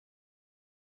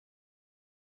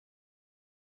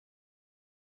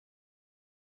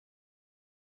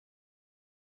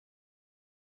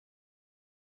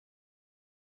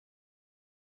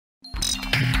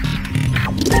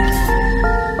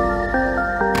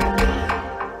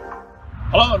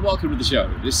Hello and welcome to the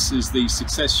show. This is the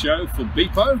Success Show for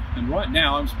Beepo, and right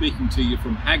now I'm speaking to you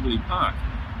from Hagley Park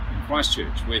in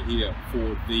Christchurch. We're here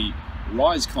for the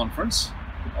RISE conference.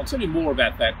 I'll tell you more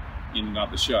about that in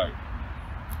another show.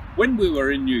 When we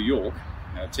were in New York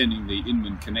attending the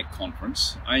Inman Connect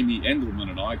conference, Amy Engelman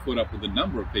and I caught up with a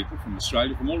number of people from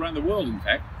Australia, from all around the world in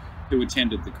fact, who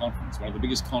attended the conference, one of the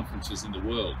biggest conferences in the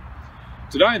world.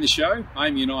 Today in the show,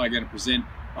 Amy and I are going to present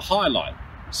a highlight,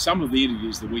 some of the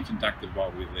interviews that we conducted while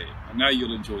we were there. I know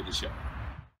you'll enjoy the show.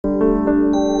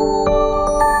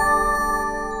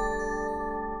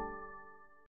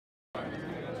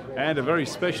 And a very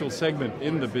special segment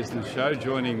in the business show.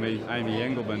 Joining me, Amy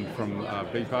Engelman from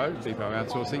Beepo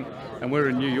Outsourcing. And we're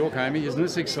in New York, Amy. Isn't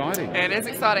this exciting? It is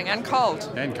exciting and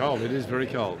cold. And cold. It is very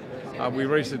cold. We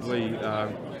recently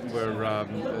were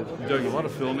doing a lot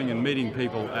of filming and meeting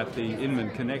people at the Inman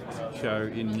Connect show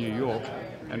in New York.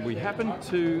 And we happened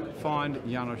to find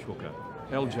Janusz Hooker,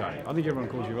 LJ. I think everyone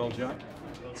calls you LJ.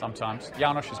 Sometimes.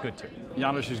 Janusz is good too.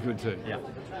 Janusz is good too. Yeah.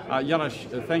 Janusz,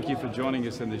 thank you for joining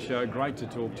us in the show. Great to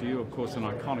talk to you. Of course, an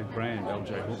iconic brand,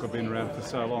 LJ Hooker, been around for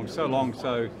so long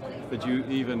so that you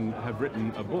even have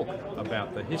written a book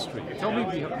about the history. Tell me,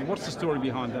 what's the story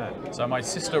behind that? So my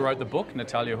sister wrote the book,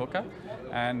 Natalia Hooker,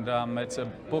 and it's a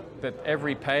book that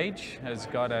every page has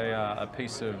got a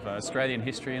piece of Australian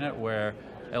history in it where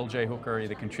LJ Hooker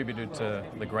either contributed to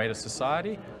the greater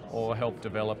society or helped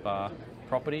develop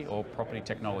property or property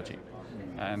technology.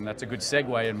 And that's a good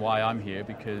segue in why I'm here,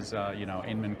 because you know,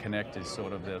 Inman Connect is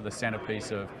sort of the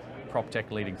centerpiece of prop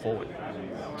tech leading forward.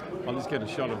 I'll just get a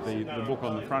shot of the book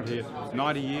on the front here.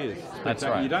 90 years. That's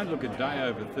right. You don't look a day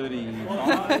over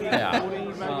 35, yeah. 40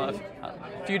 maybe?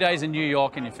 A few days in New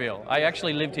York and you feel. I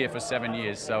actually lived here for 7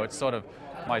 years, so it's sort of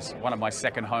one of my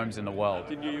second homes in the world.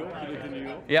 In New York? You lived in New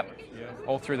York? Yep. Yeah.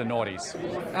 All through the noughties.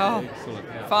 Oh, excellent.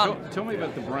 Yeah. Fun. Tell me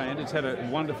about the brand. It's had a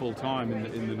wonderful time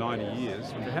in the 90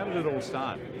 years. How did it all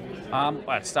start?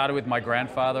 It started with my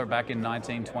grandfather back in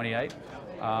 1928.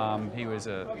 He was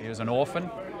an orphan,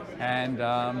 and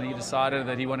he decided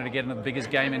that he wanted to get into the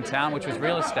biggest game in town, which was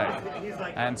real estate.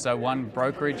 And so one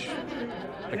brokerage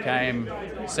became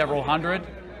several hundred,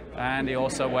 and he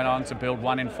also went on to build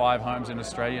 1 in 5 homes in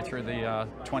Australia through the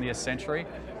 20th century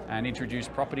and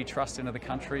introduced property trust into the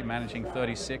country, managing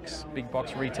 36 big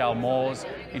box retail malls,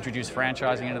 introduced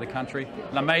franchising into the country.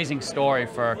 An amazing story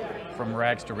from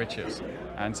rags to riches.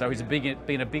 And so he's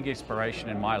been a big inspiration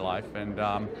in my life, and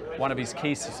one of his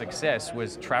keys to success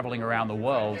was traveling around the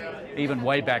world, even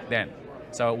way back then.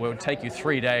 So it would take you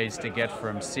 3 days to get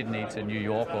from Sydney to New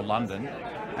York or London,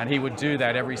 and he would do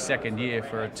that every second year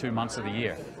for 2 months of the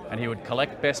year. And he would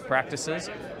collect best practices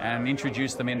and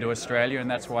introduce them into Australia,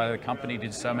 and that's why the company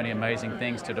did so many amazing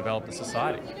things to develop the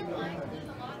society.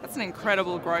 That's an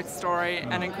incredible growth story,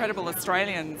 an incredible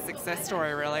Australian success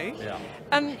story, really. Yeah.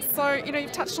 And so, you know,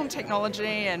 you've touched on technology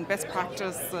and best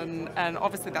practice, and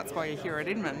obviously that's why you're here at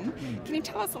Inman. Can you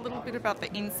tell us a little bit about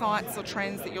the insights or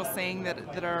trends that you're seeing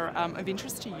that are of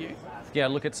interest to you? Yeah,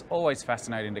 look, it's always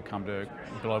fascinating to come to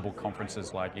global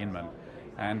conferences like Inman.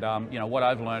 And you know, what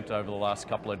I've learned over the last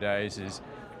couple of days is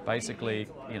basically,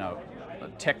 you know,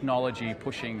 technology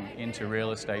pushing into real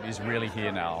estate is really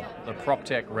here now. The prop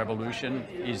tech revolution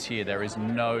is here. There is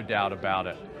no doubt about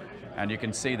it. And you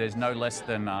can see there's no less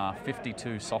than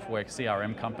 52 software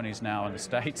CRM companies now in the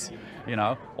States, you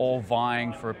know, all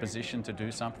vying for a position to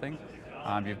do something.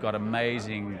 You've got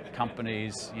amazing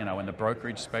companies, you know, in the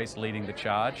brokerage space leading the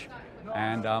charge.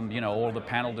 And you know, all the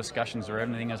panel discussions or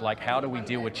everything is like, how do we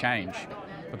deal with change?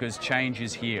 Because change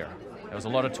is here. There was a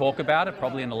lot of talk about it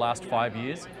probably in the last 5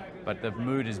 years, but the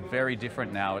mood is very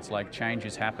different now. It's like change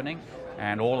is happening,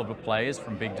 and all of the players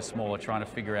from big to small are trying to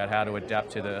figure out how to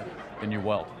adapt to the new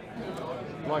world.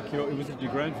 Like was it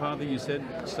your grandfather, you said,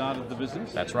 started the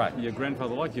business? That's right. Your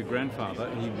grandfather, like your grandfather,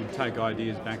 he would take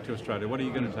ideas back to Australia. What are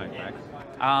you going to take back?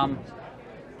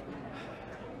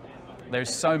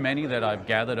 There's so many that I've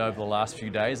gathered over the last few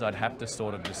days, I'd have to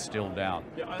sort of distill down.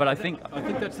 Yeah, but I think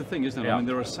that's the thing, isn't it? Yeah. I mean,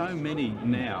 there are so many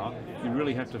now, you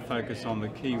really have to focus on the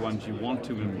key ones you want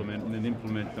to implement and then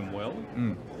implement them well.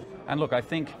 And look, I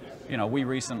think, you know, we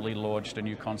recently launched a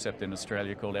new concept in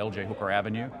Australia called LJ Hooker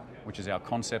Avenue, which is our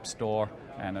concept store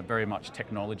and a very much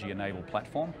technology-enabled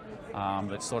platform.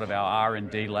 That's sort of our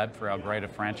R&D lab for our greater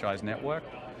franchise network.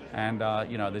 And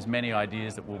you know, there's many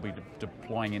ideas that we'll be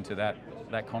deploying into that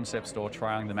concept store,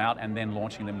 trying them out, and then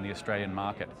launching them in the Australian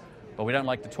market. But we don't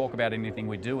like to talk about anything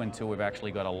we do until we've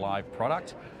actually got a live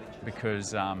product,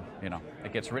 because you know,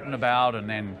 it gets written about and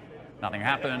then nothing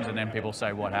happens, and then people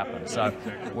say, what happened? So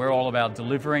we're all about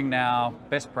delivering now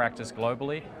best practice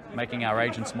globally, making our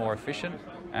agents more efficient,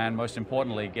 and most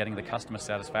importantly, getting the customer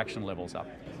satisfaction levels up.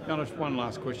 Janusz, one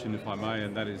last question, if I may,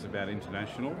 and that is about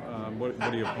international. What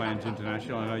are your plans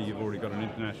international? I know you've already got an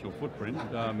international footprint.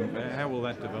 How will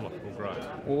that develop or grow?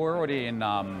 Well, we're already in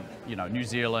New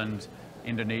Zealand,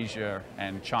 Indonesia,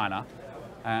 and China,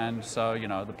 and so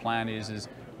the plan is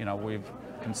we've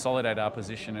consolidated our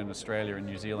position in Australia and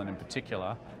New Zealand in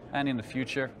particular, and in the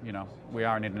future, we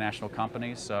are an international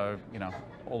company, so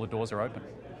all the doors are open.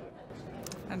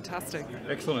 Fantastic.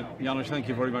 Excellent. Janusz, thank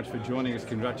you very much for joining us.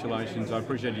 Congratulations. I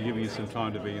appreciate you giving us some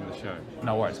time to be in the show.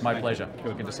 No worries. My pleasure.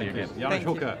 Good to see you again. Janusz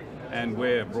Hooker, and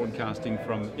we're broadcasting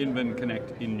from Inman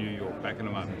Connect in New York. Back in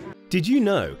a moment. Did you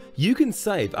know you can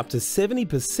save up to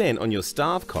 70% on your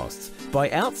staff costs by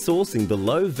outsourcing the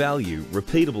low-value,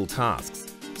 repeatable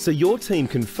tasks so your team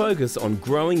can focus on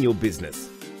growing your business?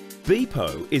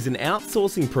 Beepo is an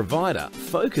outsourcing provider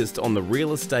focused on the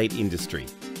real estate industry.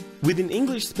 With an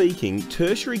English-speaking,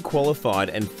 tertiary qualified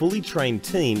and fully trained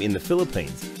team in the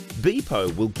Philippines,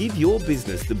 Beepo will give your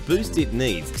business the boost it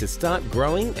needs to start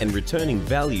growing and returning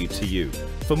value to you.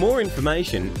 For more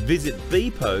information, visit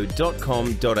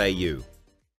beepo.com.au.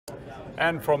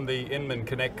 And from the Inman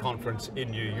Connect conference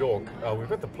in New York, we've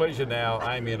got the pleasure now,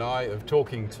 Amy and I, of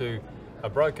talking to a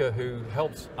broker who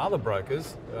helps other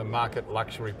brokers market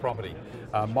luxury property.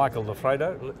 Michael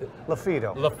LaFido.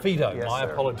 LaFido. Yes, My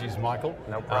sir. apologies, Michael.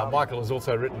 No problem. Michael has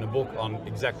also written a book on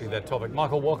exactly that topic.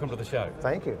 Michael, welcome to the show.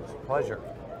 Thank you. It's a pleasure.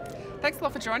 Thanks a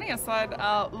lot for joining us. I'd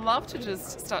love to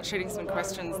just start shooting some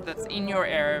questions that's in your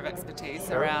area of expertise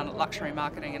around luxury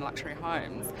marketing and luxury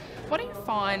homes. What do you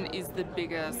find is the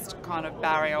biggest kind of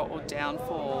barrier or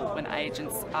downfall when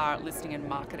agents are listing and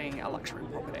marketing a luxury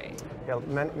property? Yeah,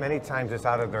 many times it's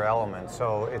out of their element,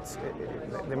 so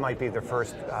they might be their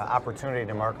first opportunity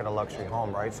to market a luxury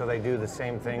home, right? So they do the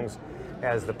same things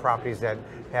as the properties that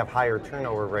have higher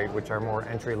turnover rate, which are more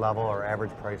entry level or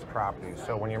average price properties.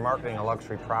 So when you're marketing a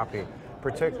luxury property,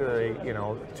 particularly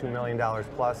 $2 million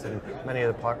plus in many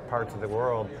of the parts of the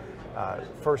world,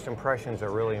 first impressions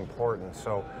are really important.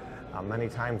 So many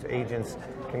times agents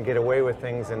can get away with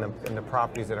things in the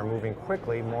properties that are moving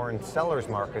quickly, more in sellers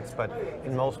markets, but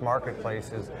in most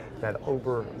marketplaces that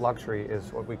uber luxury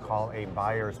is what we call a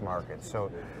buyer's market.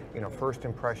 So first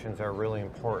impressions are really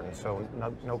important. So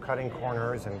no cutting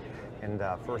corners and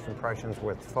first impressions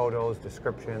with photos,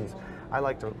 descriptions. I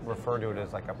like to refer to it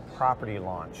as like a property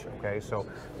launch, okay? So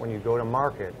when you go to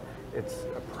market, it's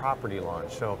a property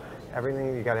launch. So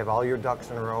everything, you got to have all your ducks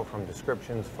in a row, from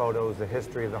descriptions, photos, the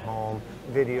history of the home,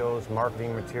 videos,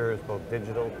 marketing materials, both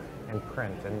digital and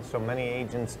print. And so many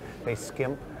agents, they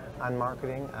skimp on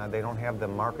marketing. They don't have the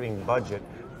marketing budget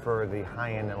for the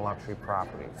high-end and luxury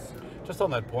properties. Just on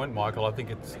that point, Michael, I think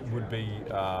it would be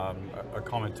a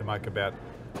comment to make about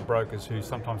brokers who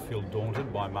sometimes feel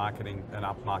daunted by marketing an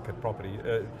upmarket property.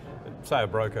 Say a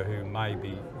broker who may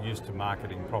be used to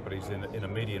marketing properties in a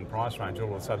median price range,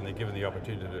 all of a sudden they're given the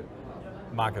opportunity to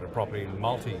market a property in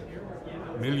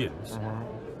multi-millions.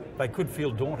 They could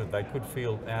feel daunted, they could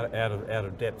feel out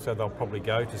of depth, so they'll probably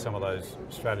go to some of those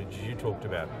strategies you talked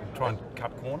about, try and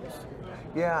cut corners.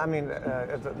 Yeah, I mean,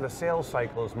 the sales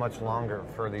cycle is much longer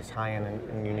for these high-end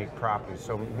and unique properties.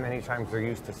 So many times they're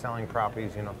used to selling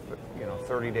properties,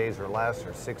 30 days or less,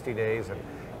 or 60 days,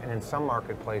 and in some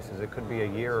marketplaces it could be a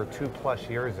year or 2+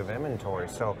 years of inventory.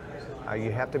 So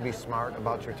you have to be smart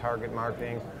about your target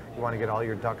marketing. You want to get all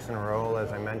your ducks in a row,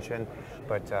 as I mentioned.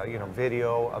 But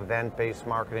video, event-based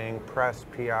marketing, press,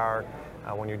 PR.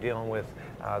 When you're dealing with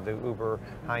the uber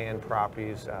high-end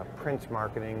properties, print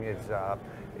marketing is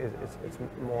it's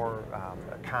more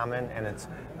common, and it's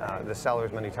the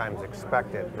sellers many times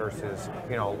expect it versus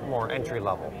more entry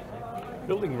level.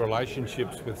 Building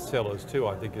relationships with sellers too,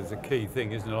 I think, is a key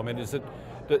thing, isn't it? I mean,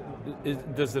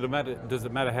 does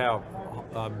it matter how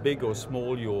big or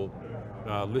small your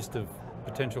list of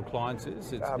potential clients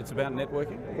is? It's about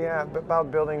networking? Yeah,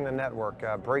 about building the network.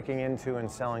 Breaking into and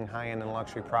selling high-end and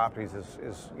luxury properties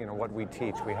is what we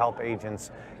teach. We help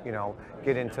agents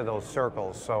get into those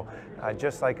circles. So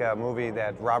just like a movie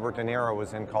that Robert De Niro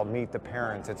was in called Meet the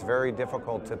Parents, it's very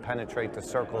difficult to penetrate the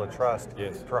circle of trust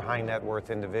for high net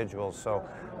worth individuals. So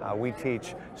we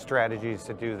teach strategies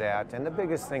to do that. And the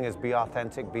biggest thing is be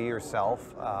authentic, be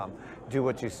yourself, do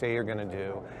what you say you're going to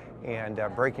do. And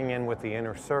breaking in with the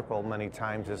inner circle many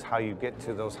times is how you get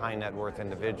to those high net worth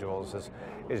individuals,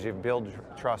 is you build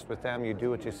trust with them, you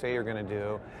do what you say you're going to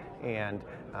do, and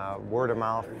word of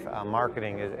mouth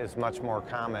marketing is much more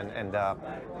common and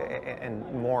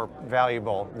more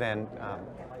valuable than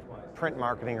print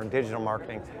marketing or digital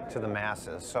marketing to the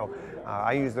masses. So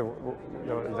I use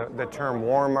the term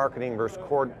warm marketing versus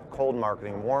cold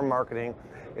marketing. Warm marketing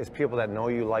is people that know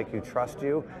you, like you, trust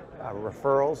you,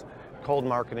 referrals. Cold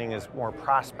marketing is more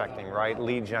prospecting, right?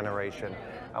 Lead generation.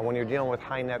 When you're dealing with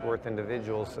high net worth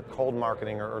individuals, cold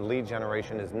marketing or lead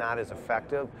generation is not as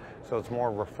effective. So it's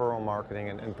more referral marketing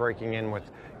and breaking in with,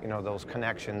 you know, those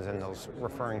connections and those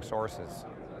referring sources.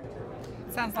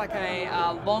 Sounds like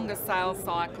a longer sales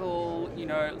cycle, you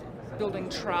know, building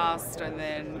trust, and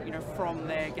then, you know, from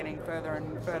there getting further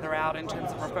and further out in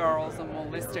terms of referrals and more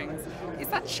listings. Is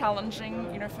that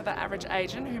challenging, you know, for the average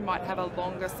agent who might have a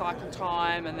longer cycle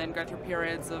time and then go through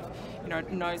periods of, you know,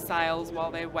 no sales while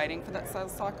they're waiting for that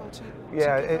sales cycle to?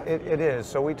 Yeah, it is.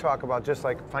 So we talk about, just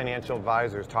like financial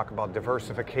advisors talk about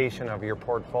diversification of your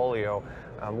portfolio,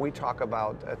 we talk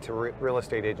about to real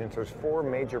estate agents, there's 4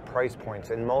 major price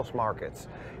points in most markets,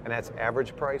 and that's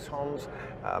average price homes,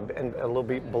 and a little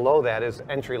bit below that is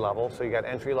entry level. So you got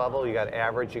entry level, you got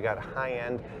average, you got high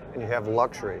end, and you have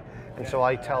luxury. And so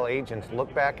I tell agents,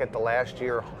 look back at the last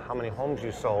year, how many homes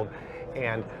you sold,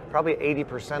 and probably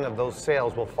 80% of those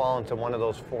sales will fall into one of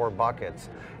those 4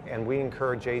 buckets. And we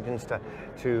encourage agents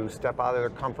to step out of their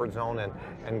comfort zone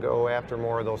and go after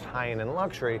more of those high-end and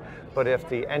luxury. But if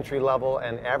the entry level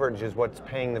and average is what's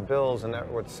paying the bills and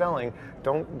what's selling,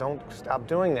 don't stop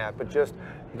doing that, but just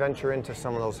venture into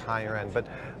some of those higher end. But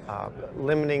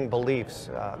limiting beliefs,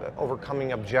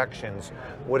 overcoming objections.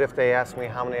 What if they ask me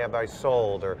how many have I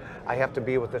sold, or I have to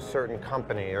be with a certain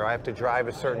company, or I have to drive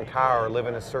a certain car, or live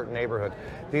in a certain neighborhood.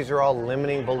 These are all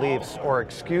limiting beliefs or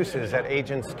excuses that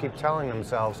agents keep telling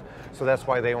themselves, so that's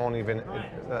why they won't even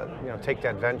you know, take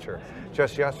that venture.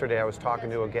 Just yesterday I was talking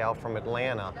to a gal from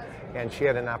Atlanta, and she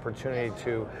had an opportunity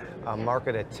to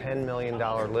market a $10 million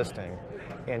listing,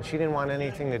 and she didn't want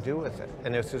anything to do with it.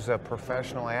 And this is a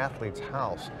professional athlete's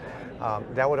house.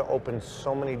 That would have opened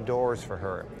so many doors for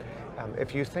her.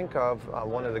 If you think of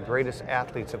one of the greatest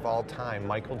athletes of all time,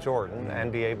 Michael Jordan,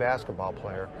 NBA basketball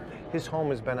player, his home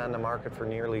has been on the market for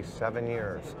nearly 7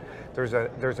 years. There's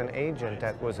an agent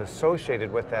that was associated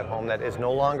with that home that is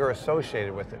no longer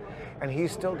associated with it. And he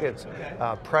still gets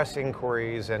press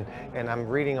inquiries, and I'm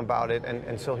reading about it,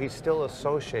 and so he's still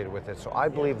associated with it. So I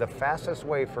believe the fastest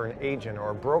way for an agent or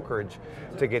a brokerage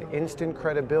to get instant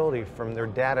credibility from their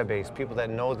database, people that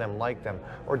know them, like them,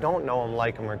 or don't know them,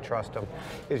 like them, or trust them,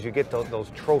 is you get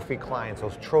those trophy clients,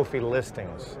 those trophy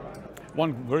listings.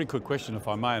 One very quick question, if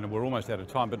I may, and we're almost out of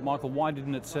time, but Michael, why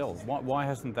didn't it sell? Why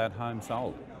hasn't that home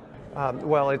sold?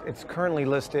 Well, it's currently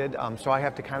listed, so I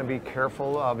have to kind of be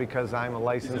careful because I'm a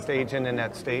licensed agent in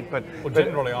that state. But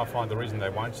generally, I find the reason they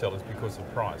won't sell is because of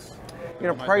price. You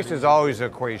know, price is always an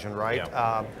equation, right?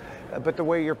 Yeah. But the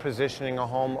way you're positioning a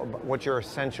home, what you're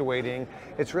accentuating,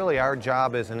 it's really our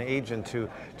job as an agent to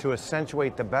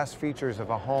accentuate the best features of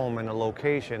a home and a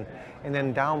location, and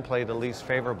then downplay the least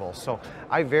favorable. So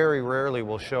I very rarely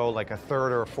will show like a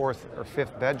 3rd or 4th or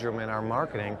 5th bedroom in our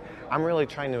marketing. I'm really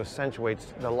trying to accentuate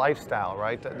the lifestyle,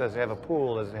 right? Does it have a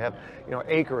pool? Does it have, you know,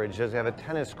 acreage? Does it have a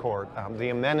tennis court? The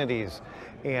amenities,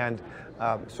 and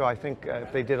so I think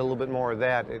if they did a little bit more of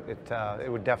that, it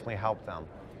would definitely help them.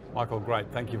 Michael, great.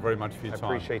 Thank you very much for your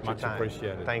time. I appreciate your time. Much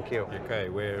appreciated. Thank you. Okay,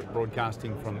 we're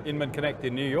broadcasting from Inman Connect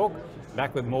in New York.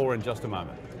 Back with more in just a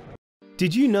moment.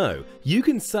 Did you know you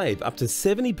can save up to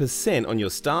 70% on your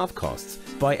staff costs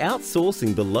by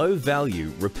outsourcing the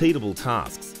low-value, repeatable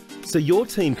tasks, so your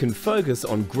team can focus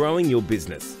on growing your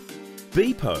business?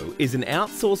 Beepo is an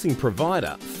outsourcing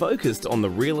provider focused on the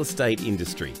real estate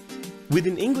industry. With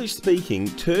an English-speaking,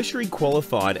 tertiary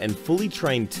qualified and fully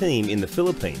trained team in the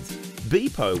Philippines,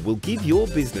 Beepo will give your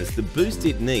business the boost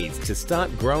it needs to start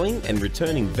growing and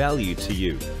returning value to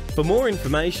you. For more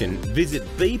information, visit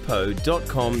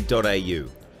beepo.com.au.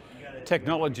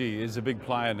 Technology is a big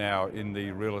player now in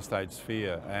the real estate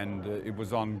sphere, and it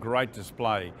was on great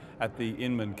display at the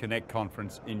Inman Connect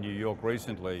conference in New York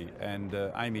recently, and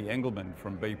Amy Engelman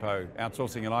from Beepo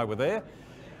Outsourcing and I were there.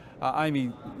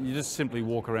 Amy, you just simply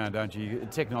walk around, don't you? You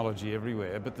get technology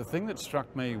everywhere, but the thing that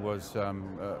struck me was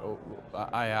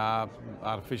AR,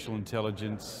 artificial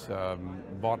intelligence,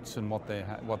 bots, and what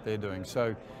they're doing.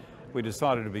 So we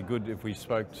decided it'd be good if we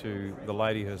spoke to the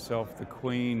lady herself, the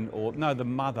Queen, or no, the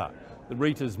mother, the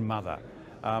Rita's mother.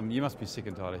 You must be sick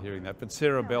and tired of hearing that, but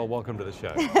Sarah Bell, welcome to the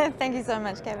show. Thank you so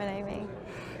much, Kevin, Amy.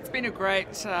 It's been a great,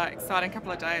 exciting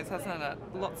couple of days, hasn't it?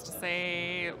 Lots to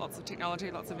see, lots of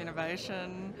technology, lots of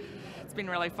innovation. It's been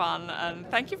really fun, and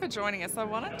thank you for joining us. I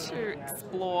wanted to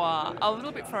explore a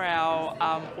little bit for our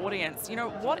audience,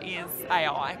 what is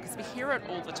AI? Because we hear it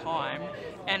all the time,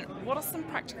 and what are some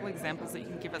practical examples that you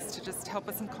can give us to just help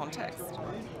us some context?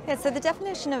 Yeah, so the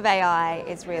definition of AI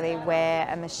is really where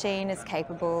a machine is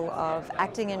capable of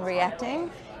acting and reacting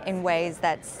in ways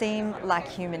that seem like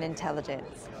human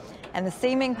intelligence. And the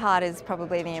seeming part is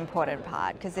probably the important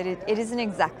part, because it isn't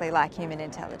exactly like human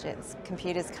intelligence.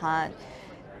 Computers can't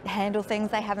handle things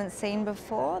they haven't seen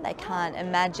before, they can't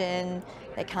imagine,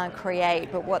 they can't create,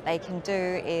 but what they can do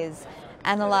is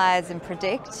analyse and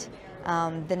predict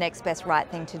the next best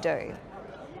right thing to do.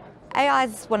 AI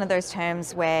is one of those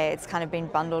terms where it's kind of been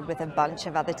bundled with a bunch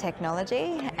of other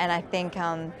technology, and I think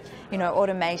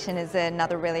automation is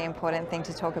another really important thing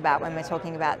to talk about when we're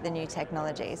talking about the new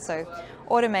technology. So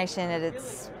automation at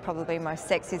its probably most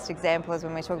sexiest example is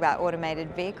when we talk about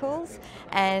automated vehicles,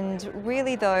 and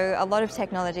really though a lot of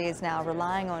technology is now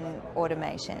relying on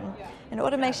automation, and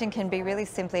automation can be really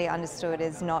simply understood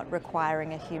as not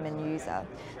requiring a human user.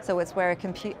 So it's where a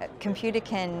computer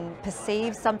can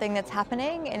perceive something that's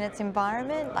happening in its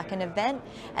environment, like an event,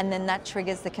 and then that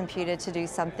triggers the computer to do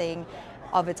something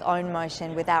of its own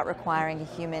motion without requiring a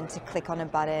human to click on a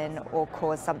button or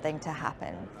cause something to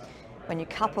happen. When you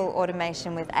couple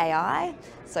automation with AI,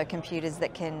 so computers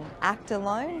that can act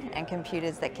alone and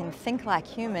computers that can think like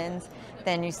humans,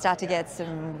 then you start to get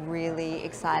some really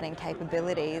exciting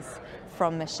capabilities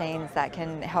from machines that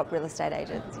can help real estate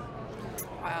agents.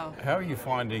 Wow. How are you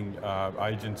finding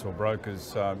agents or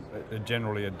brokers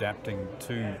generally adapting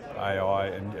to AI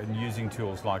and using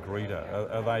tools like Reader?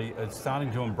 Are they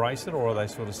starting to embrace it, or are they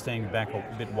sort of staying back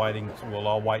a bit, waiting? Well,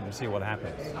 I'll wait and see what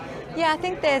happens. Yeah, I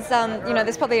think there's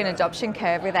there's probably an adoption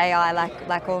curve with AI,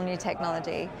 like all new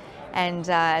technology, and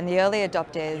the early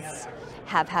adopters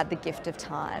have had the gift of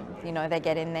time. They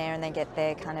get in there and they get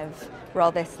their kind of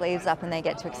roll their sleeves up and they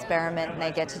get to experiment and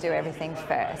they get to do everything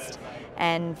first.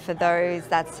 And for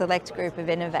that select group of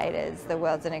innovators, the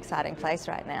world's an exciting place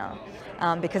right now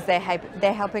because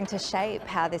they're helping to shape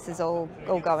how this is all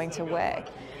going to work.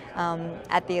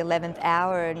 At the 11th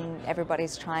hour, and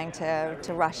everybody's trying to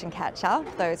rush and catch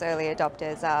up, those early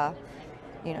adopters are,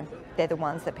 they're the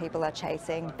ones that people are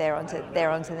chasing. They're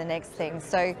onto the next thing.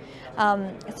 So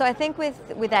I think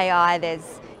with AI,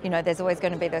 there's always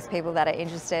going to be those people that are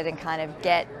interested and kind of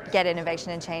get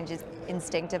innovation and changes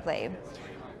instinctively.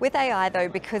 With AI though,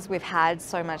 because we've had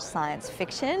so much science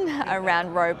fiction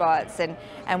around robots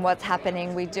and what's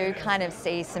happening, we do kind of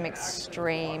see some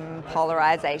extreme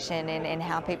polarization in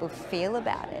how people feel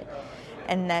about it.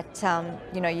 And that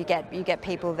you get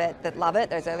people that love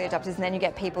it, those early adopters, and then you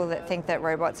get people that think that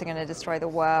robots are going to destroy the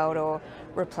world or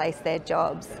replace their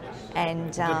jobs.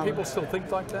 And do people still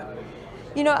think like that?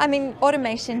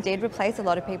 Automation did replace a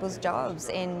lot of people's jobs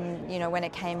when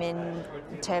it came in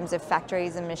terms of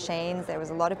factories and machines. There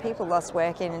was a lot of people lost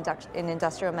work in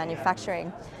industrial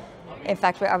manufacturing. In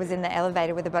fact, I was in the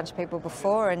elevator with a bunch of people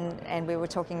before, and we were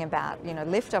talking about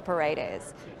lift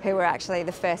operators who were actually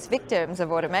the first victims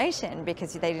of automation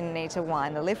because they didn't need to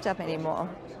wind the lift up anymore.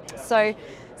 So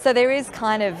there is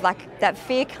kind of like that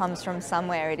fear comes from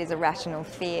somewhere. It is a rational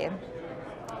fear,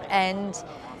 and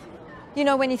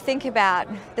when you think about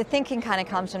the thinking kind of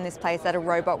comes from this place that a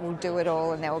robot will do it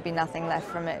all and there will be nothing left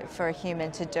from it for a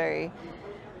human to do.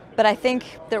 But I think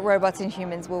that robots and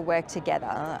humans will work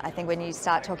together. I think when you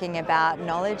start talking about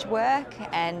knowledge work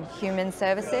and human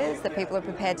services that people are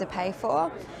prepared to pay for,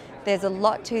 there's a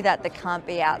lot to that can't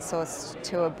be outsourced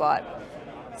to a bot.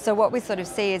 So what we sort of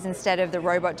see is instead of the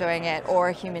robot doing it or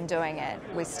a human doing it,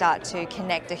 we start to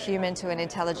connect a human to an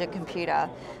intelligent computer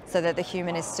so that the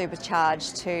human is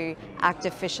supercharged to act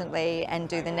efficiently and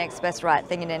do the next best right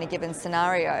thing in any given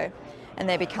scenario, and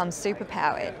they become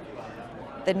superpowered.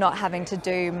 They're not having to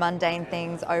do mundane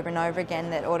things over and over again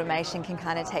that automation can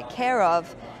kind of take care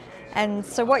of. And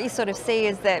so what you sort of see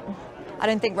is that I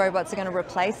don't think robots are going to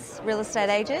replace real estate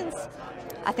agents.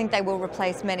 I think they will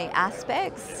replace many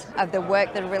aspects of the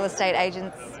work that a real estate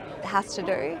agent has to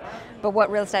do. But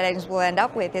what real estate agents will end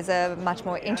up with is a much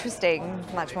more interesting,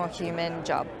 much more human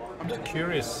job. I'm just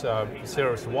curious,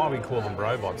 Sarah, as to why we call them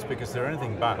robots, because they're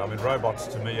anything but. Robots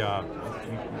to me are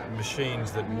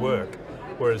machines that work.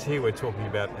 Whereas here we're talking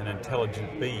about an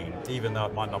intelligent being, even though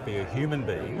it might not be a human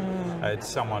being, it's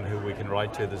someone who we can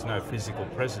relate to, there's no physical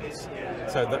presence.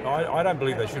 So I don't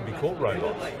believe they should be called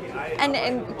robots. And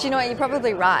do you know what, you're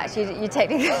probably right, you're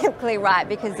technically right,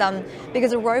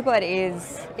 because a robot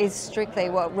is strictly,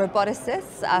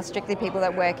 roboticists are strictly people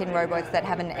that work in robots that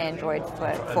have an Android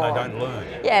form. And they don't learn.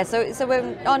 Yeah, so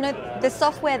the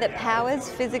software that powers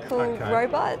physical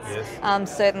robots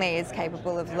certainly is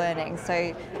capable of learning.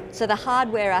 So the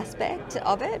hardware aspect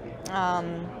of it,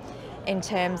 in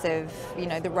terms of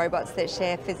the robots that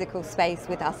share physical space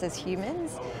with us as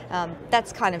humans,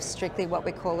 that's kind of strictly what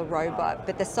we call a robot.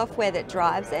 But the software that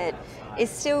drives it is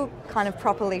still kind of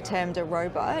properly termed a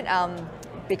robot,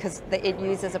 because it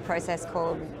uses a process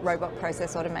called robot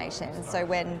process automation. So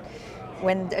when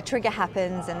a trigger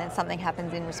happens and then something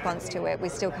happens in response to it, we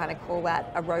still kind of call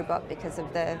that a robot because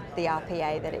of the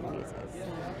RPA that it uses.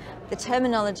 The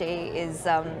terminology is,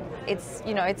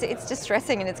 it's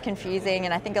distressing and it's confusing,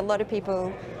 and I think a lot of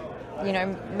people,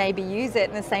 maybe use it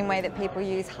in the same way that people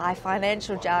use high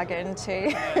financial jargon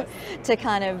to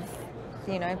kind of,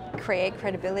 create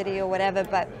credibility or whatever.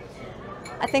 But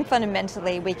I think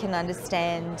fundamentally we can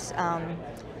understand,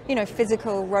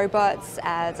 physical robots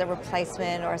as a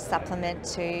replacement or a supplement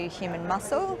to human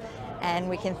muscle, and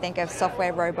we can think of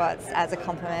software robots as a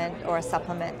complement or a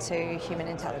supplement to human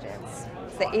intelligence.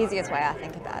 It's the easiest way I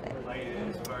think about it.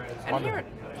 And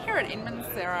here at Inman,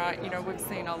 Sarah, we've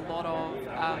seen a lot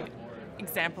of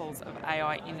examples of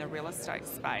AI in the real estate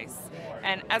space,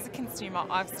 and as a consumer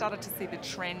I've started to see the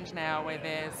trend now where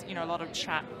there's a lot of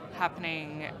chat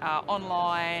happening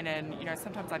online, and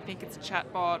sometimes I think it's a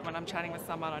chatbot. When I'm chatting with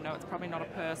someone I know it's probably not a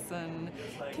person.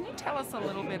 Can you tell us a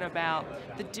little bit about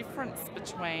the difference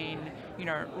between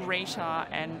Rita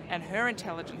and her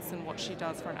intelligence and what she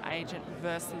does for an agent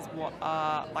versus what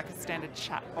like a standard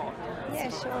chatbot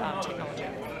technology?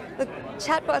 Look,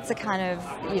 chatbots are kind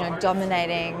of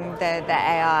dominating the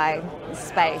AI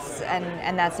space,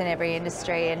 and that's in every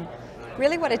industry. And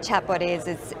really what a chatbot is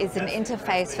an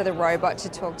interface for the robot to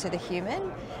talk to the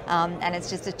human, and it's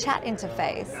just a chat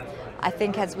interface. I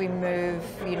think as we move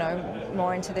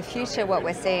more into the future, what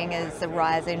we're seeing is the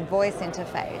rise in voice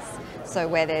interface, so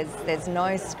where there's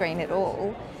no screen at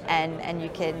all, and you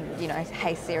can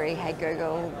hey Siri, hey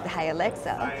Google, hey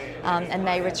Alexa, and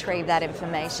they retrieve that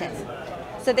information.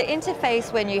 So the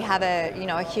interface when you have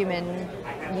a human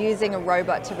using a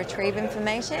robot to retrieve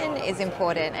information is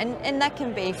important, and that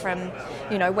can be from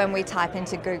when we type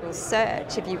into Google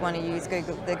search, if you want to use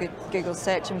the Google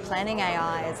search and planning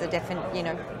AI as a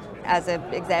as an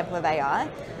example of AI.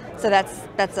 So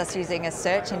that's us using a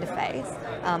search interface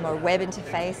or a web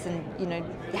interface,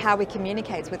 and how we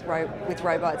communicate with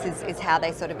robots is how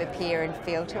they sort of appear and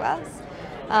feel to us.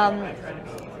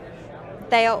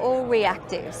 They are all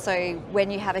reactive, so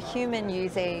when you have a human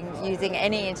using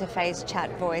any interface,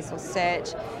 chat, voice or search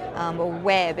or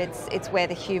web, it's where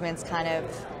the human's kind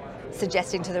of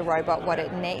suggesting to the robot what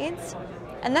it needs.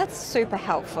 And that's super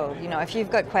helpful. If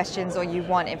you've got questions or you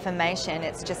want information,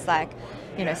 it's just like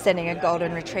sending a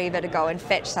golden retriever to go and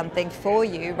fetch something for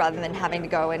you rather than having to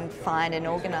go and find and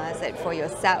organise it for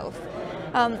yourself.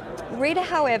 Rita,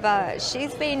 however,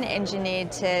 she's been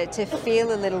engineered to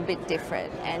feel a little bit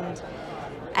different, and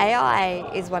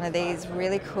AI is one of these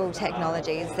really cool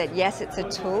technologies that, yes, it's a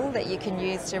tool that you can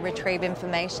use to retrieve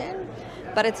information,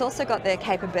 but it's also got the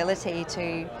capability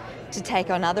to take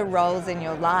on other roles in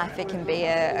your life. It can be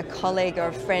a colleague or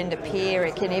a friend, a peer,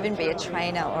 it can even be a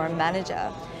trainer or a manager.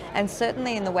 And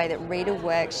certainly in the way that Rita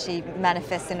works, she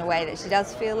manifests in a way that she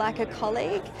does feel like a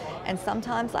colleague, and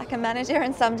sometimes like a manager,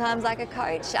 and sometimes like a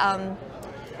coach.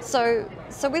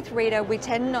 So with Rita, we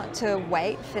tend not to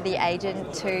wait for the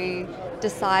agent to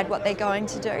decide what they're going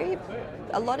to do.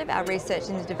 A lot of our research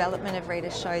in the development of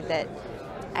Rita showed that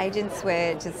agents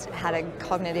had a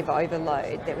cognitive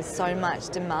overload. There was so much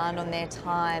demand on their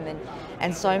time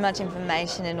and so much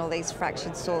information and all these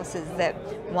fractured sources that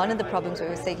one of the problems we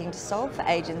were seeking to solve for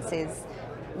agents is,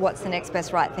 what's the next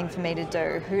best right thing for me to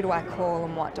do? Who do I call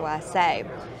and what do I say?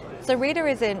 So Rita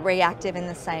isn't reactive in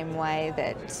the same way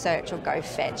that search or go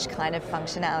fetch kind of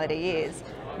functionality is.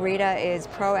 Rita is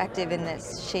proactive in that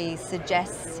she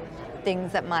suggests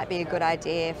things that might be a good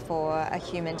idea for a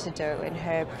human to do, and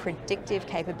her predictive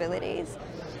capabilities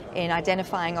in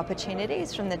identifying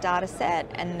opportunities from the data set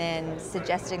and then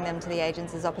suggesting them to the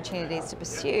agents as opportunities to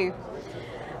pursue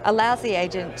allows the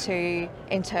agent to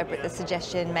interpret the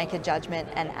suggestion, make a judgment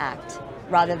and act,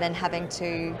 rather than having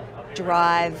to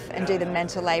drive and do the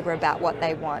mental labour about what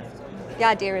they want. The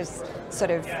idea is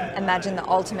sort of imagine the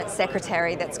ultimate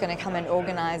secretary that's going to come and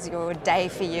organise your day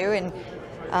for you, and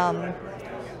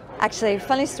Actually,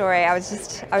 funny story. I was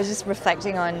just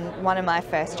reflecting on one of my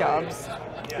first jobs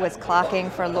was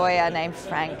clerking for a lawyer named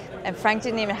Frank, and Frank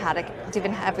didn't even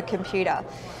have a computer.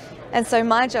 And so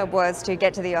my job was to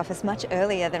get to the office much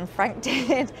earlier than Frank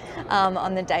did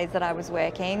on the days that I was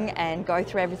working, and go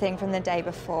through everything from the day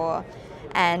before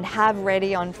and have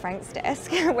ready on Frank's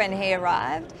desk when he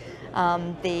arrived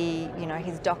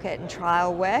his docket and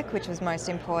trial work, which was most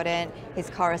important, his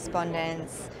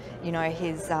correspondence,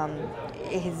 his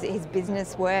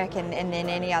business work, and then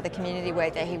any other community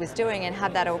work that he was doing, and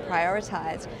have that all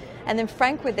prioritised. And then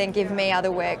Frank would then give me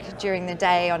other work during the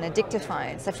day on a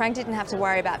dictaphone. So Frank didn't have to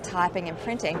worry about typing and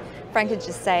printing. Frank could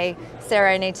just say,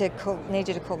 Sarah, I need you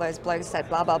to call those blokes at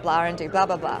blah, blah, blah, and do blah,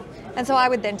 blah, blah. And so I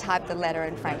would then type the letter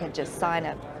and Frank would just sign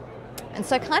it. And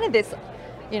so kind of this,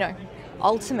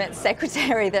 ultimate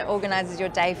secretary that organises your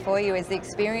day for you is the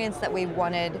experience that we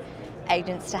wanted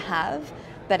agents to have,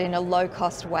 but in a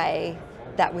low-cost way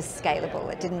that was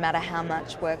scalable. It didn't matter how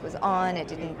much work was on.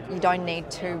 You don't need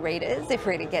 2 readers if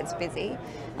really gets busy.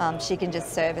 She can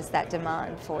just service that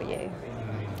demand for you.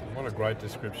 What a great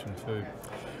description too.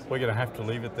 We're going to have to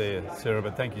leave it there, Sarah,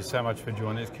 but thank you so much for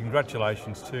joining us.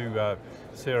 Congratulations to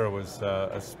Sarah was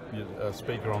a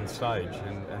speaker on stage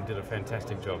and did a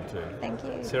fantastic job too. Thank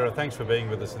you. Sarah, thanks for being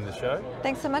with us in the show.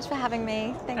 Thanks so much for having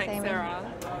me. Thanks Amy.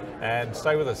 Sarah. And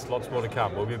stay with us, lots more to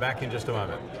come. We'll be back in just a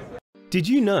moment. Did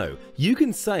you know you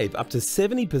can save up to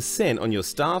 70% on your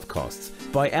staff costs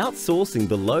by outsourcing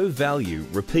the low-value,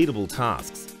 repeatable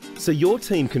tasks, so your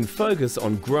team can focus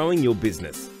on growing your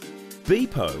business?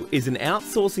 Beepo is an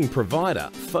outsourcing provider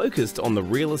focused on the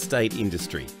real estate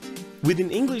industry. With an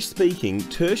English-speaking,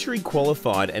 tertiary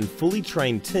qualified and fully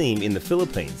trained team in the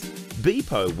Philippines,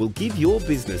 Beepo will give your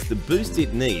business the boost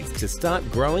it needs to start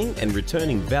growing and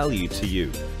returning value to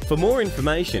you. For more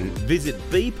information, visit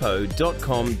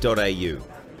beepo.com.au.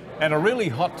 And a really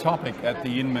hot topic at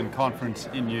the Inman Conference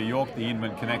in New York, the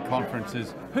Inman Connect Conference,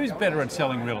 is who's better at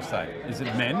selling real estate? Is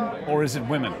it men or is it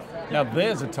women? Now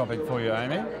there's a topic for you,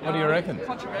 Amy. What do you reckon?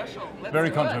 Controversial. Very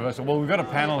controversial. Well, we've got a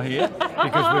panel here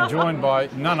because we're joined by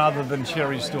none other than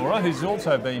Sherrie Storor, who's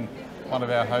also been one of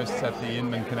our hosts at the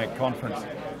Inman Connect Conference.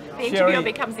 The interviewer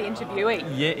becomes the interviewee.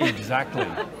 Yeah, exactly.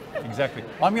 Exactly.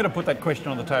 I'm going to put that question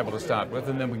on the table to start with,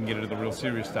 and then we can get into the real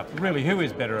serious stuff. Really, who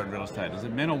is better at real estate? Is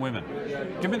it men or women?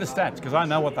 Give me the stats, because I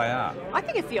know what they are. I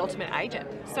think it's the ultimate agent.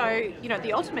 So,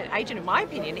 the ultimate agent, in my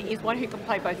opinion, is one who can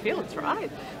play both fields,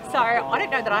 right? So I don't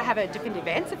know that I have a definitive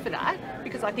answer for that,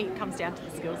 because I think it comes down to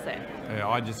the skill set. Yeah,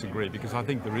 I disagree, because I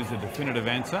think there is a definitive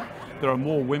answer. There are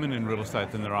more women in real estate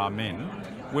than there are men.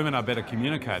 Women are better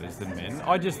communicators than men.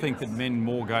 I just think that men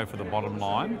more go for the bottom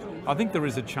line. I think there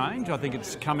is a change. I think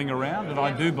it's coming around, and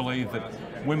I do believe that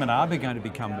women are going to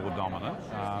become more dominant,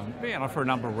 for a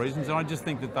number of reasons, and I just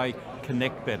think that they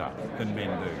connect better than men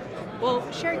do. Well,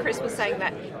 Sherrie Chris was saying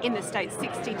that in the States,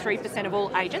 63% of all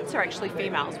agents are actually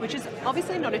females, which is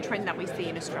obviously not a trend that we see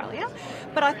in Australia.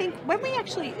 But I think when we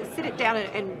actually sit it down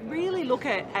and really look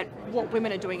at what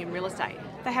women are doing in real estate,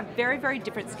 they have very, very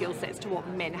different skill sets to what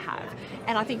men have.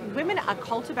 And I think women are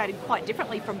cultivated quite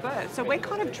differently from birth. So we're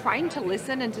kind of trained to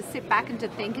listen and to sit back and to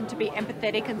think and to be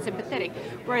empathetic and sympathetic,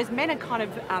 whereas men are kind of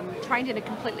trained in a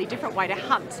completely different way to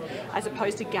hunt as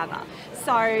opposed to gather.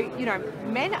 So,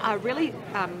 men are really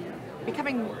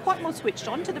becoming quite more switched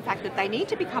on to the fact that they need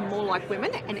to become more like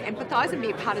women and empathise and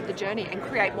be a part of the journey and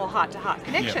create more heart-to-heart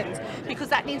connections, because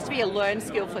that needs to be a learned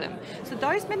skill for them. So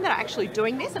those men that are actually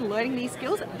doing this and learning these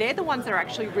skills, they're the ones that are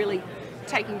actually really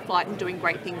taking flight and doing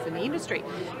great things in the industry.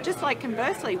 Just like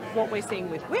conversely, what we're seeing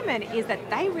with women is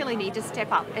that they really need to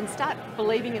step up and start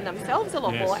believing in themselves a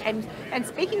lot more and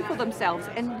speaking for themselves,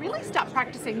 and really start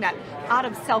practicing that art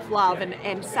of self-love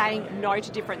and saying no to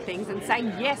different things and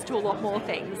saying yes to a lot more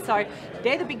things. So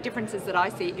they're the big differences that I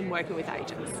see in working with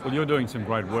agents. Well, you're doing some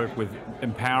great work with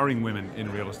empowering women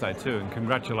in real estate too, and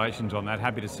congratulations on that.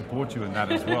 Happy to support you in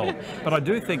that as well. But I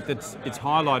do think that it's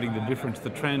highlighting the difference, the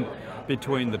trend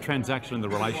between the transaction and the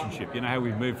relationship. You know how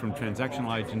we've moved from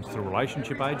transactional agents to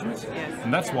relationship agents? Yes.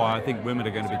 And that's why I think women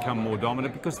are going to become more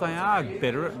dominant, because they are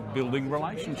better at building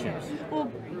relationships.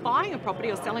 Well, buying a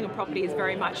property or selling a property is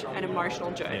very much an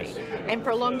emotional journey. Yes. And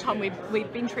for a long time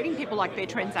we've been treating people like they're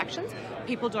transactions.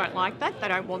 People don't like that, they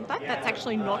don't want that. That's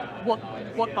actually not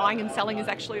what buying and selling is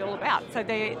actually all about. So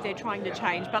they're trying to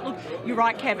change. But look, you're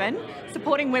right, Kevin,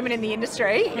 supporting women in the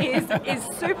industry is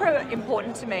super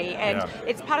important to me, and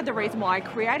it's part of the reason reason why I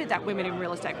created that Women in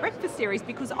Real Estate Breakfast series,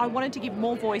 because I wanted to give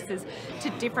more voices to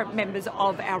different members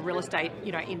of our real estate,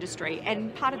 industry,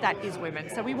 and part of that is women.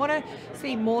 So we want to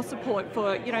see more support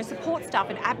for, support staff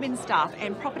and admin staff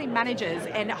and property managers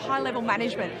and high-level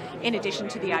management in addition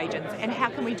to the agents. And how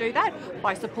can we do that?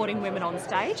 By supporting women on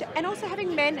stage and also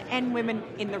having men and women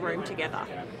in the room together.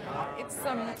 It's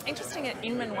interesting, at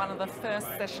Inman, one of the first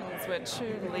sessions were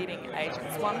two leading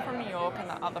agents, one from New York and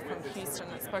the other from Houston,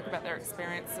 that spoke about their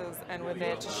experiences and were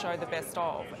there to show the best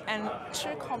of. And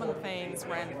two common themes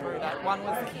ran through that. One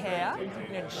was care,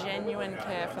 genuine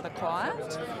care for the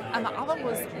client, and the other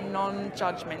was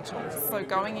non-judgmental. So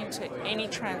going into any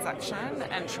transaction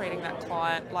and treating that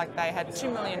client like they had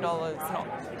 $2 million, not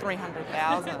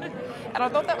 $300,000. And I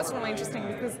thought that was really interesting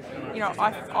because,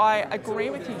 I agree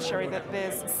with you, Sherrie, that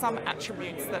there's some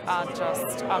attributes that are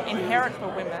just inherent for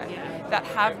women that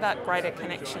have that greater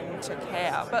connection to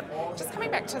care. But just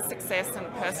coming back to success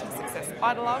and personal success,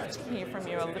 I'd love to hear from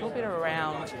you a little bit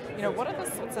around, what are the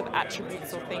sorts of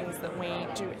attributes or things that we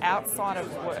do outside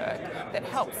of work that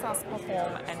helps us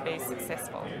perform and be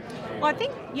successful? Well, I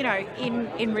think,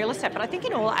 in real estate, but I think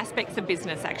in all aspects of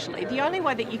business, actually, the only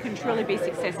way that you can truly be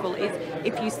successful is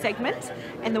if you segment.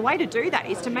 And the way to do that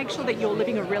is to make sure that you're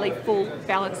living a really full,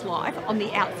 balanced life on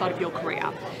the outside of your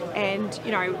career. And,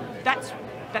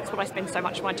 that's what I spend so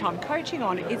much of my time coaching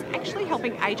on, is actually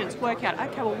helping agents work out,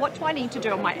 okay, well, what do I need to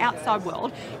do in my outside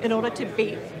world in order to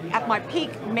be at my peak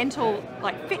mental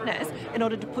fitness in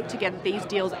order to put together these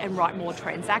deals and write more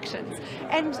transactions.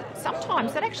 And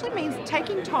sometimes that actually means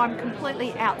taking time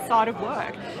completely outside of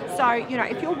work. So,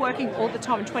 if you're working all the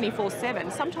time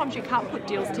 24/7, sometimes you can't put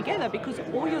deals together because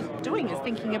all you're doing is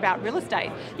thinking about real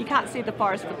estate. You can't see the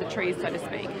forest for the trees, so to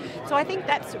speak. So I think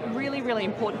that's really, really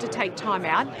important, to take time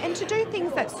out and to do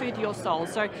things that soothe your soul.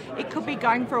 So it could be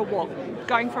going for a walk,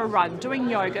 going for a run, doing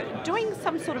yoga, doing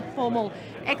some sort of formal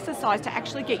exercise to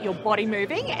actually get your body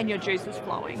moving and your juices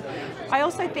flowing. I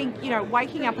also think,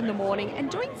 waking up in the morning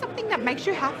and doing something that makes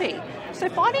you happy. So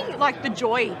finding the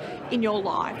joy in your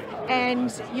life.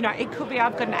 And, it could be,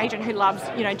 I've got an agent who loves,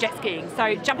 jet skiing.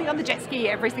 So jumping on the jet ski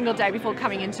every single day before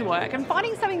coming into work and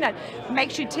finding something that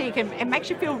makes you tick and makes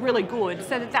you feel really good,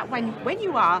 so that when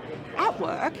you are at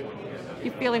work,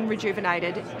 you're feeling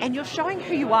rejuvenated and you're showing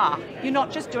who you are. You're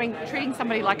not just treating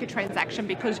somebody like a transaction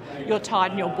because you're tired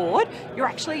and you're bored. You're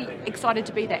actually excited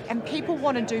to be there. And people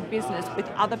want to do business with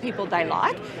other people they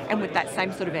like and with that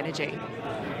same sort of energy.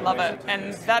 Love it.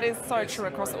 And that is so true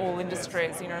across all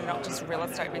industries, not just real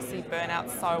estate. We see burnout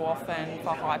so often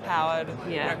for high-powered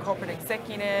corporate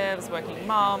executives, working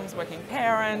mums, working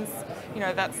parents.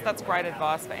 That's great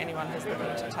advice for anyone who's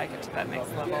looking to take it to that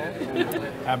next level.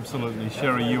 Absolutely.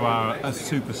 Sherrie, you are a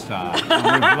superstar.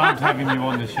 And we've loved having you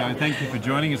on the show. Thank you for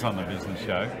joining us on the Business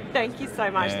Show. Thank you so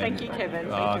much. Thank you, Kevin.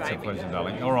 It's a pleasure,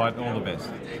 darling. All right, all the best.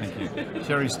 Thank you.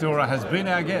 Sherrie Storor has been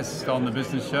our guest on the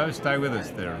Business Show. Stay with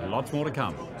us. There are lots more to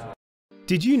come.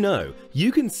 Did you know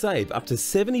you can save up to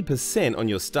 70% on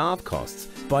your staff costs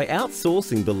by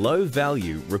outsourcing the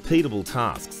low-value, repeatable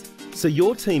tasks, so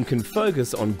your team can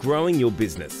focus on growing your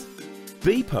business?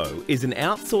 Beepo is an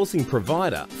outsourcing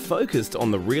provider focused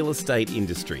on the real estate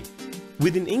industry.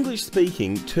 With an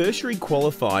English-speaking, tertiary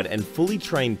qualified and fully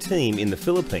trained team in the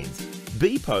Philippines,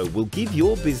 Beepo will give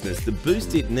your business the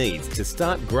boost it needs to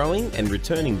start growing and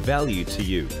returning value to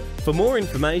you. For more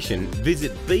information,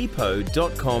 visit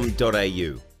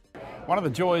beepo.com.au. One of the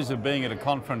joys of being at a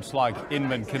conference like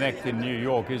Inman Connect in New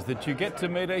York is that you get to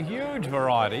meet a huge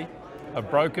variety of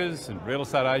brokers and real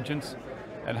estate agents.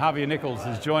 And Javier Nichols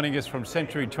is joining us from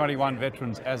Century 21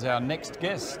 Veterans as our next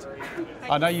guest.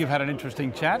 I know you've had an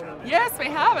interesting chat. Yes, we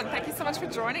have, and thank you so much for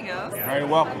joining us. Very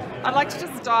welcome. I'd like to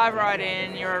just dive right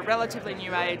in. You're a relatively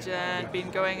new agent, been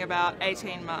going about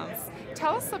 18 months.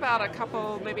 Tell us about a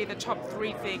couple, maybe the top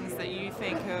 3 things that you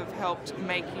think have helped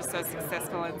make you so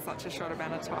successful in such a short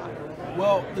amount of time.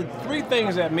 Well, the 3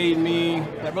 things that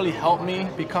really helped me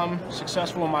become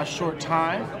successful in my short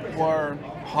time were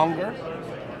hunger.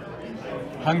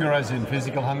 Hunger as in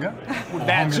physical hunger?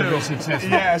 That hunger too. to be successful?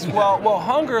 Yes, well,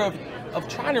 hunger of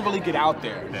trying to really get out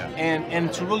there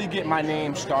and to really get my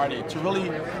name started, to really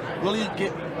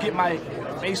get my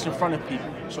face in front of people,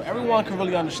 so everyone can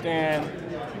really understand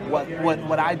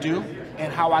what I do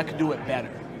and how I can do it better,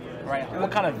 right?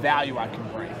 What kind of value I can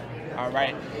bring, all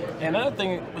right? And another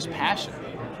thing was passion.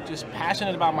 Just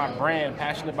passionate about my brand,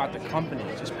 passionate about the company,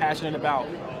 just passionate about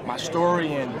my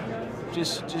story and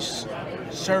just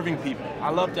serving people. I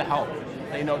love to help.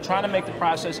 Trying to make the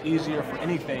process easier for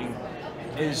anything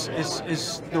is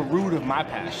the root of my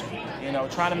passion.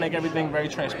 Trying to make everything very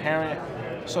transparent,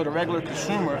 so the regular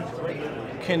consumer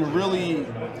can really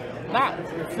not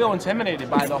feel intimidated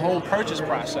by the whole purchase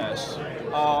process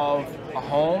of a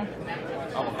home,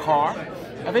 of a car,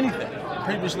 of anything.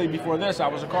 Previously, before this, I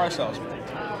was a car salesman.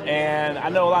 And I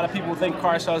know a lot of people think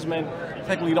car salesmen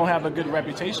technically don't have a good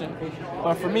reputation,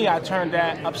 but for me, I turned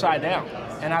that upside down.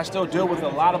 And I still deal with a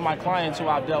lot of my clients who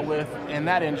I've dealt with in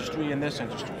that industry, in this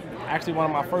industry. Actually, one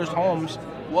of my first homes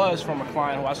was from a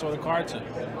client who I sold a car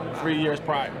to 3 years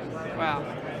prior.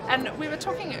 Wow. And we were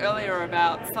talking earlier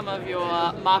about some of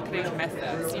your marketing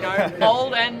methods, you know,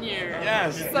 old and new.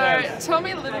 Yes. So tell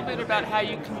me a little bit about how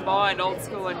you combine old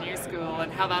school and new school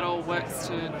and how that all works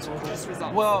to produce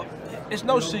results. Well, it's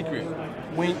no secret.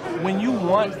 When you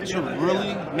want to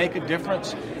really make a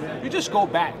difference, you just go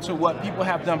back to what people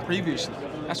have done previously.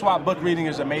 That's why book reading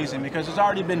is amazing, because it's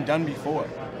already been done before.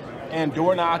 And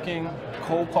door knocking,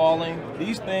 cold calling,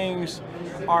 these things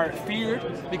are feared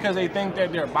because they think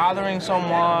that they're bothering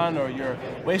someone or you're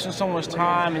wasting someone's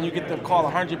time, and you get to call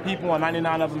 100 people and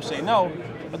 99 of them say no,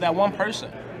 but that one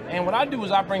person. And what I do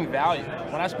is I bring value.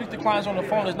 When I speak to clients on the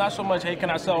phone, it's not so much, hey, can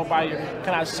I sell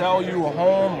you a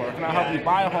home, or can I help you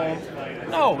buy a home?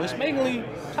 No, it's mainly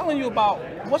telling you about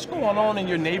what's going on in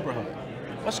your neighborhood,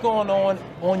 what's going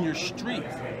on your street,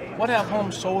 what have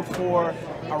homes sold for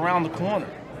around the corner.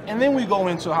 And then we go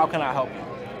into how can I help you.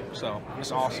 So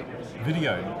it's awesome.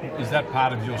 Video, is that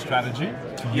part of your strategy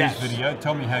to use Yes. video?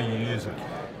 Tell me how you use it.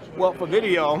 Well, for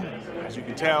video, as you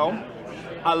can tell,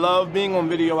 I love being on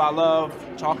video. I love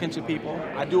talking to people.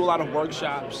 I do a lot of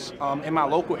workshops in my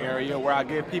local area where I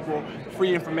give people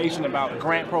free information about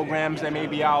grant programs that may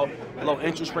be out, low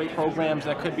interest rate programs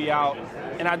that could be out,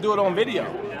 and I do it on video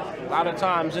a lot of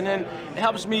times. And then it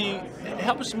helps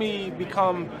me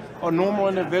become a normal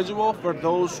individual for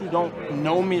those who don't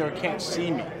know me or can't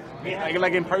see me.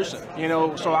 Like in person, you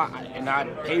know, so I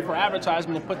pay for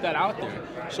advertisement and put that out there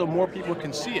so more people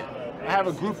can see it. I have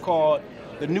a group called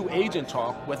the New Agent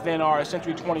Talk within our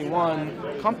Century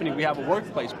 21 company. We have a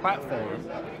workplace platform,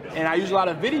 and I use a lot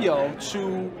of video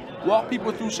to walk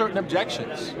people through certain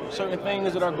objections, certain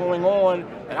things that are going on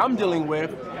that I'm dealing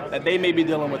with that they may be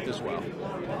dealing with as well.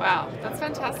 Wow, that's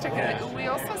fantastic. And we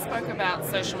also spoke about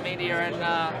social media, and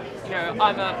you know,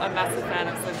 I'm a massive fan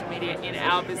of social media in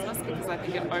our business because I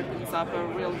think it opens up a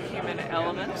real human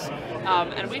element,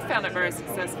 and we found it very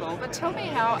successful. But tell me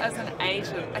how, as an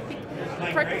agent, I think,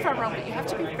 correct me if I'm wrong, but you have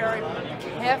to be very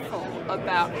careful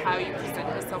about how you present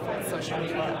yourself on social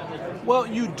media. Well,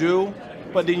 you do,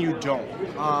 but then you don't.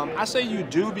 I say you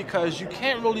do because you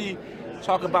can't really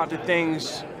talk about the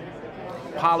things,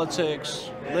 politics,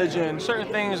 religion, certain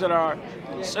things that are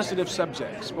sensitive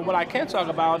subjects. But what I can talk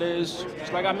about is,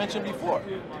 just like I mentioned before,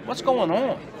 what's going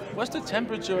on? What's the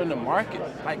temperature in the market?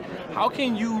 Like, how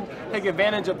can you take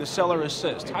advantage of the seller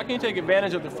assist? How can you take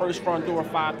advantage of the first front door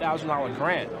 $5,000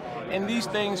 grant? And these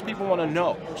things people want to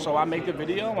know. So I make the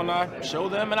video and I show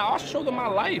them, and I also show them my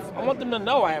life. I want them to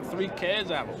know I have 3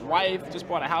 kids, I have a wife, just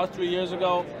bought a house 3 years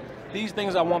ago. These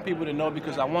things I want people to know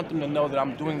because I want them to know that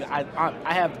I'm doing, I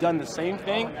have done the same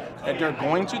thing that they're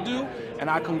going to do, and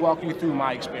I can walk you through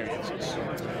my experiences.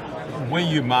 Where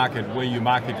you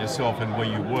market yourself and where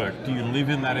you work, do you live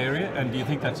in that area, and do you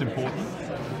think that's important?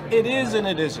 It is and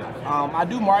it isn't. I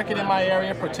do market in my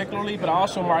area particularly, but I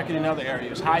also market in other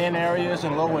areas, high-end areas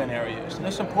and low-end areas. And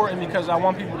it's important because I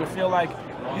want people to feel like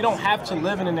you don't have to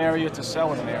live in an area to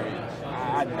sell in an area.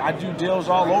 I do deals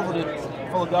all over the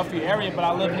Philadelphia area, but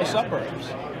I live in the suburbs.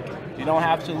 You don't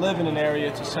have to live in an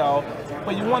area to sell,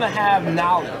 but you want to have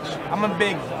knowledge. I'm a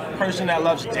big person that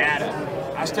loves data.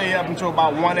 I stay up until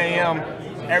about 1 a.m.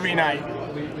 every night,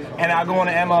 and I go on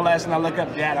to MLS and I look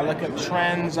up data. I look up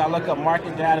trends, I look up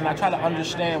market data, and I try to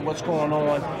understand what's going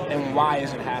on and why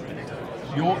is it happening.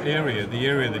 Your area, the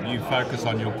area that you focus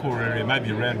on, your core area,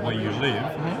 maybe around where you live,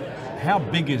 how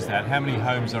big is that? How many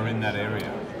homes are in that area?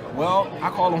 Well, I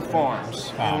call them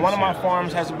farms. And one of my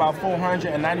farms has about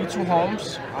 492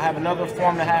 homes. I have another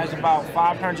farm that has about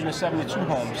 572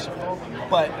 homes.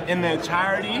 But in the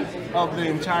entirety of the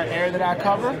entire area that I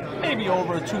cover, maybe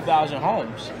over 2,000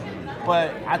 homes.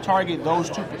 But I target those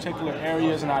 2 particular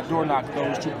areas, and I door knock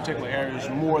those 2 particular areas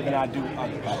more than I do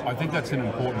others. I think that's an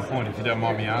important point, if you don't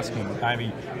mind me asking,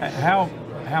 Amy.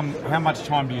 How much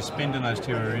time do you spend in those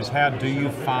 2 areas? How do you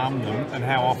farm them, and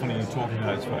how often are you talking to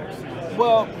those folks?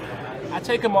 Well, I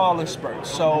take them all in spurts.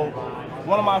 So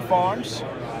one of my farms,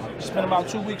 spend about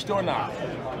 2 weeks door knocking.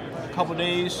 A couple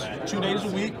days, 2 days a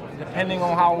week, depending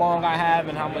on how long I have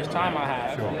and how much time I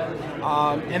have.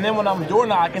 Sure. And then when I'm door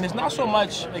knocking, it's not so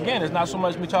much, again, it's not so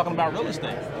much me talking about real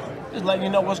estate. Just letting you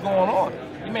know what's going on.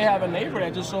 You may have a neighbor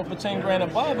that just sold for 10 grand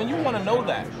above, and you want to know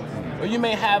that. Or you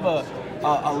may have a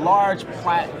a large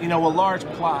plot,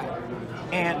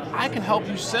 and I can help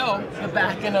you sell the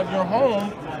back end of your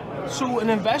home to an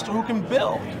investor who can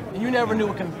build. And you never knew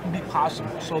it can be possible.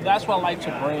 So that's what I like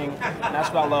to bring, and that's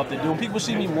what I love to do. When people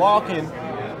see me walking,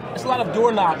 it's a lot of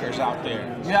door knockers out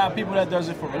there. You have people that does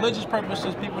it for religious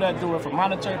purposes, people that do it for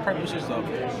monetary purposes of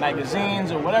magazines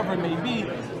or whatever it may be.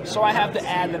 So I have to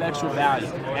add that extra value,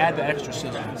 add the extra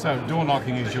sizzle. So door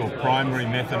knocking is your primary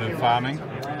method of farming?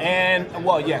 And,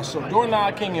 well, yes, so door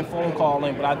knocking and phone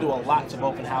calling, but I do lots of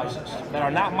open houses that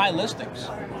are not my listings.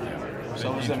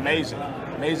 So it's amazing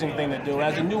thing to do.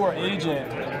 As a newer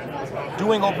agent,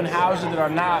 doing open houses that are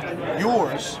not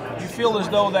yours, you feel as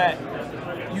though that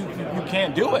you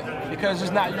can't do it because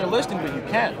it's not your listing, but you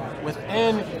can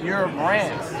within your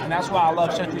brand. And that's why I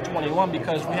love Century 21,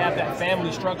 because we have that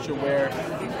family structure where,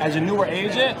 as a newer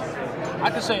agent,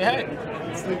 I can say, hey,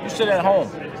 you sit at home.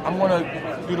 I'm going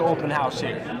to do the open house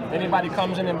here. If anybody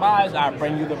comes in and buys, I'll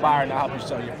bring you the buyer and I'll help you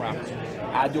sell your property.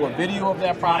 I do a video of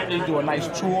that property, do a nice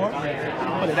tour,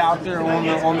 put it out there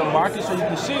on the market so you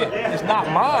can see it. It's not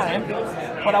mine,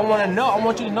 but I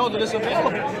want you to know that it's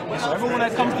available. So everyone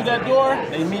that comes through that door,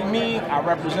 they meet me, I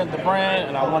represent the brand,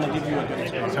 and I want to give you a good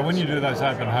experience. So when you do those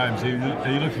open homes, are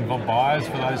you looking for buyers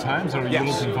for those homes, or are you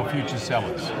looking for future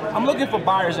sellers? I'm looking for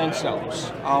buyers and sellers.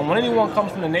 When anyone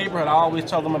comes from the neighborhood, I always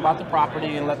tell them about the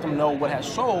property and let them know what has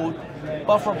sold.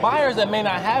 But for buyers that may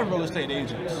not have real estate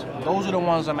agents, those are the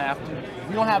ones I'm after. If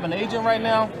you don't have an agent right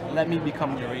now, let me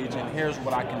become your agent. Here's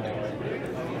what I can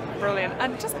do. Brilliant.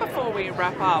 And just before we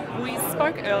wrap up, we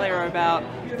spoke earlier about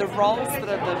the roles that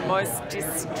are the most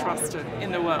distrusted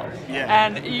in the world. Yeah.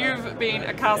 And you've been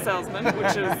a car salesman,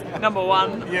 which is number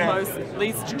one, most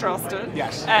least trusted.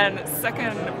 Yes. And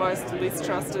second most least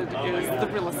trusted is the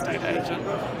real estate agent.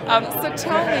 So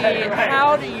tell me,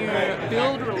 how do you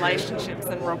build relationships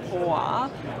and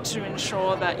rapport to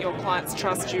ensure that your clients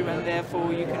trust you and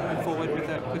therefore you can move forward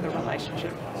with a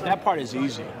relationship? That part is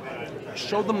easy.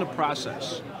 Show them the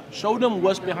process. Show them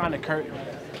what's behind the curtain.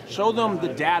 Show them the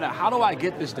data. How do I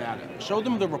get this data? Show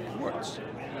them the reports.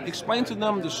 Explain to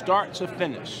them the start to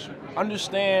finish.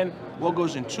 Understand what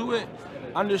goes into it.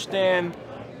 Understand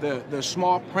the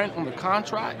small print on the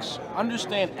contracts.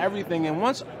 Understand everything. And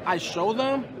once I show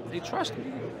them, they trust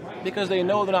me because they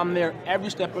know that I'm there every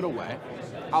step of the way.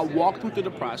 I'll walk them through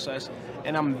the process,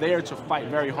 and I'm there to fight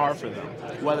very hard for them.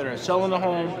 Whether they're selling a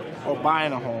home or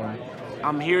buying a home,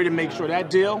 I'm here to make sure that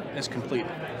deal is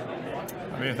completed.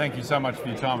 Javier, thank you so much for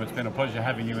your time. It's been a pleasure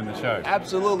having you in the show.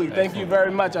 Absolutely. Thank you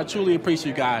very much. I truly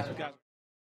appreciate you guys.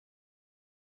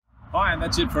 Hi, and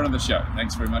that's it for another show.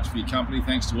 Thanks very much for your company.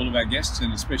 Thanks to all of our guests,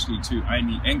 and especially to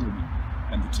Amy Engelman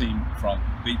and the team from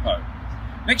Beepo.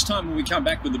 Next time when we come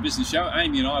back with the business show,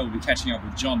 Amy and I will be catching up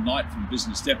with John Knight from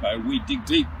Business Depot. We dig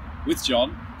deep with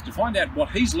John to find out what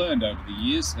he's learned over the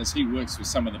years as he works with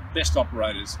some of the best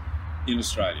operators in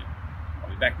Australia. I'll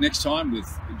be back next time with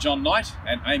John Knight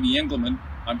and Amy Engelman.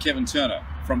 I'm Kevin Turner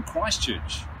from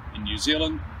Christchurch in New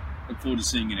Zealand. Look forward to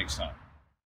seeing you next time.